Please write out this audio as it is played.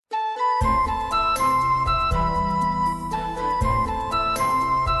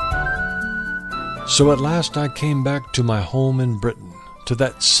So at last I came back to my home in Britain, to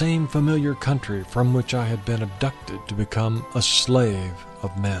that same familiar country from which I had been abducted to become a slave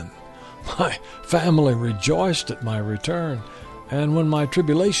of men. My family rejoiced at my return, and when my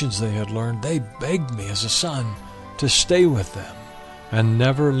tribulations they had learned, they begged me as a son to stay with them and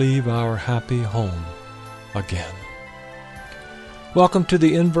never leave our happy home again. Welcome to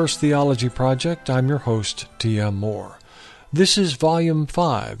the InVerse Theology Project. I'm your host, T.M. Moore. This is Volume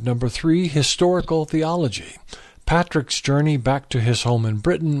 5, Number 3, Historical Theology. Patrick's journey back to his home in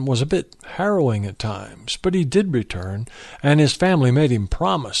Britain was a bit harrowing at times, but he did return, and his family made him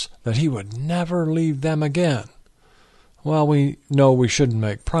promise that he would never leave them again. Well, we know we shouldn't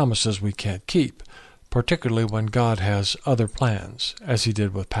make promises we can't keep, particularly when God has other plans, as he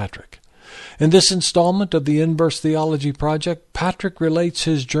did with Patrick. In this installment of the InVerse Theology Project, Patrick relates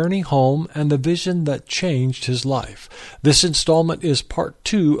his journey home and the vision that changed his life. This installment is part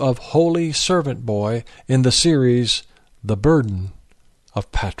 2 of Holy Servant Boy in the series, The Burden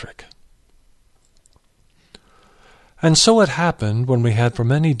of Patrick. And so it happened, when we had for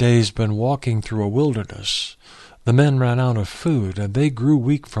many days been walking through a wilderness, the men ran out of food, and they grew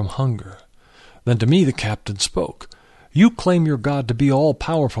weak from hunger. Then to me the captain spoke. "You claim your God to be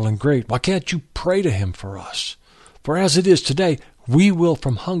all-powerful and great. Why can't you pray to him for us? For as it is today, we will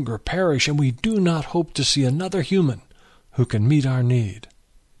from hunger perish, and we do not hope to see another human who can meet our need."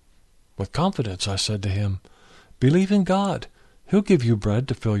 With confidence I said to him, "Believe in God. He'll give you bread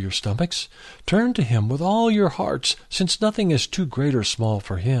to fill your stomachs. Turn to him with all your hearts, since nothing is too great or small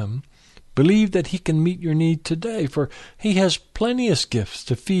for him. Believe that he can meet your need today, for he has plenteous gifts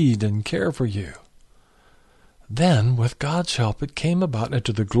to feed and care for you." Then, with God's help, it came about, and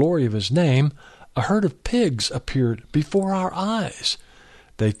to the glory of his name, a herd of pigs appeared before our eyes.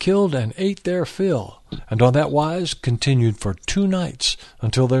 They killed and ate their fill, and on that wise continued for 2 nights,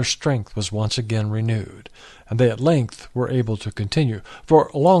 until their strength was once again renewed, and they at length were able to continue. For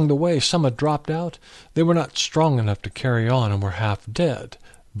along the way some had dropped out. They were not strong enough to carry on, and were half dead,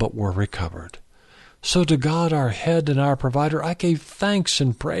 but were recovered. So to God, our head and our provider, I gave thanks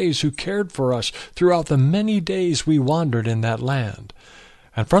and praise, who cared for us throughout the many days we wandered in that land.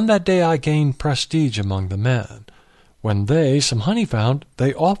 And from that day I gained prestige among the men. When they some honey found,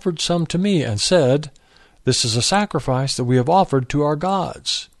 they offered some to me, and said, "This is a sacrifice that we have offered to our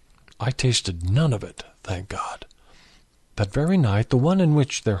gods." I tasted none of it, thank God. That very night, the one in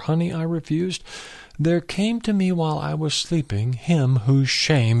which their honey I refused, there came to me while I was sleeping him whose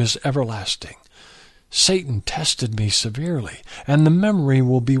shame is everlasting. Satan tested me severely, and the memory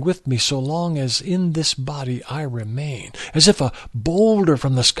will be with me so long as in this body I remain. As if a boulder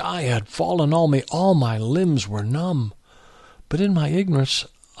from the sky had fallen on me, all my limbs were numb. But in my ignorance,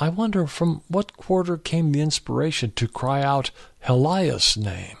 I wonder from what quarter came the inspiration to cry out Helias'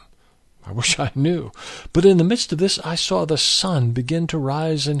 name. I wish I knew. But in the midst of this I saw the sun begin to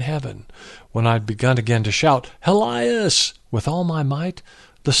rise in heaven. When I had begun again to shout, "Helias!" with all my might,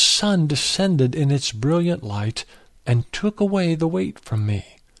 the sun descended in its brilliant light and took away the weight from me.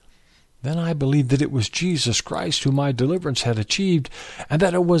 Then I believed that it was Jesus Christ who my deliverance had achieved, and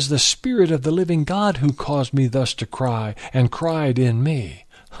that it was the Spirit of the living God who caused me thus to cry, and cried in me.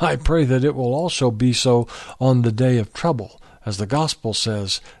 I pray that it will also be so on the day of trouble, as the Gospel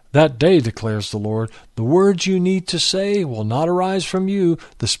says, "That day, declares the Lord, the words you need to say will not arise from you.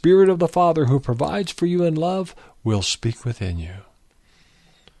 The Spirit of the Father who provides for you in love will speak within you."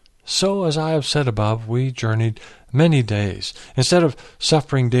 So, as I have said above, we journeyed many days. Instead of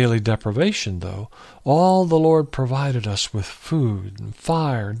suffering daily deprivation, though, all the Lord provided us with food and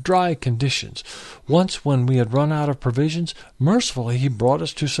fire, dry conditions. Once, when we had run out of provisions, mercifully he brought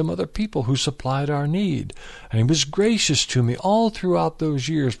us to some other people who supplied our need. And he was gracious to me all throughout those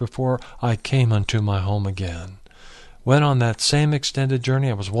years before I came unto my home again. When on that same extended journey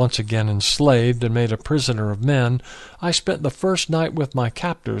I was once again enslaved and made a prisoner of men, I spent the first night with my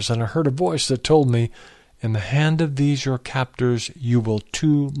captors, and I heard a voice that told me, "In the hand of these your captors you will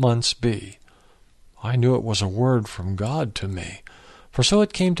 2 months be." I knew it was a word from God to me. For so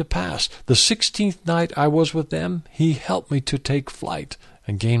it came to pass. The 16th night I was with them, he helped me to take flight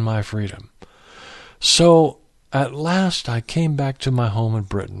and gain my freedom. So at last I came back to my home in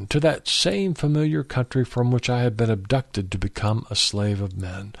Britain, to that same familiar country from which I had been abducted to become a slave of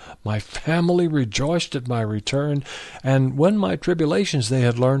men. My family rejoiced at my return, and when my tribulations they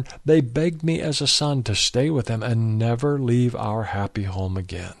had learned, they begged me as a son to stay with them and never leave our happy home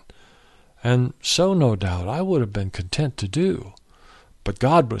again. And so, no doubt, I would have been content to do. But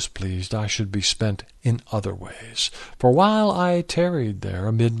God was pleased I should be spent in other ways. For while I tarried there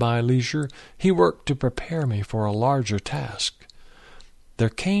amid my leisure, he worked to prepare me for a larger task. There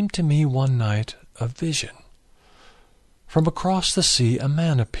came to me one night a vision. From across the sea a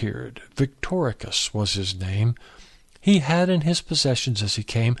man appeared. Victoricus was his name. He had in his possessions as he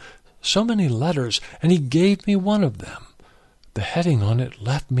came so many letters, and he gave me one of them. The heading on it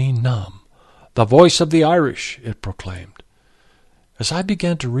left me numb. "The voice of the Irish," it proclaimed. As I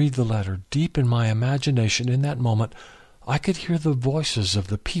began to read the letter, deep in my imagination in that moment, I could hear the voices of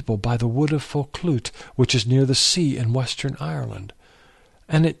the people by the wood of Foclute, which is near the sea in western Ireland.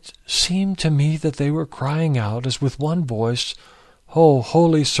 And it seemed to me that they were crying out as with one voice, "O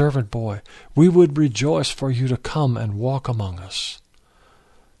holy servant boy, we would rejoice for you to come and walk among us."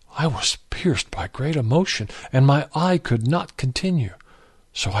 I was pierced by great emotion, and my eye could not continue.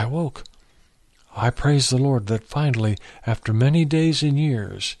 So I woke. I praise the Lord that finally, after many days and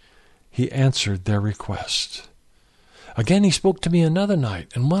years, he answered their request. Again he spoke to me another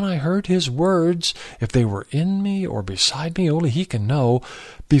night, and when I heard his words, if they were in me or beside me, only he can know,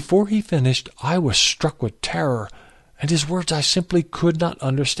 before he finished I was struck with terror, and his words I simply could not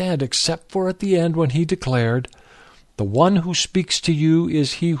understand, except for at the end when he declared, "The one who speaks to you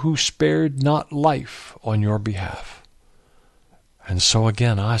is he who spared not life on your behalf." And so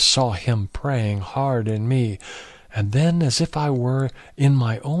again I saw him praying hard in me, and then as if I were in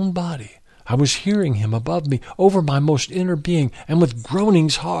my own body, I was hearing him above me, over my most inner being, and with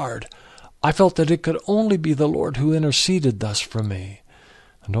groanings hard. I felt that it could only be the Lord who interceded thus for me.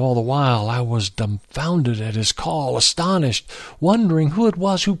 And all the while I was dumbfounded at his call, astonished, wondering who it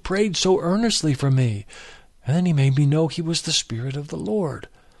was who prayed so earnestly for me. And then he made me know he was the Spirit of the Lord.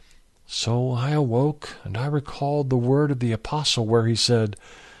 So I awoke, and I recalled the word of the apostle where he said,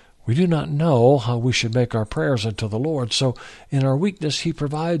 "We do not know how we should make our prayers unto the Lord, so in our weakness he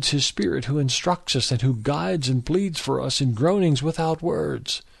provides his Spirit who instructs us and who guides and pleads for us in groanings without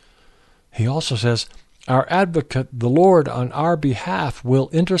words." He also says, "Our advocate, the Lord, on our behalf will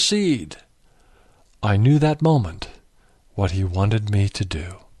intercede." I knew that moment what he wanted me to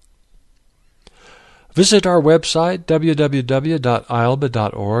do. Visit our website, www.ilba.org,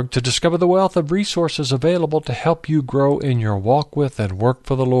 to discover the wealth of resources available to help you grow in your walk with and work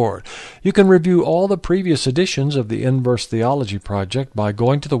for the Lord. You can review all the previous editions of the InVerse Theology Project by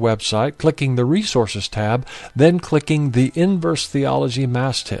going to the website, clicking the Resources tab, then clicking the InVerse Theology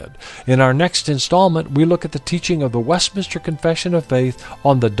masthead. In our next installment, we look at the teaching of the Westminster Confession of Faith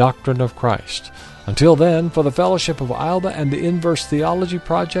on the doctrine of Christ. Until then, for the Fellowship of Ilba and the InVerse Theology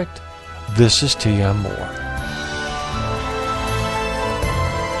Project, this is T.M. Moore.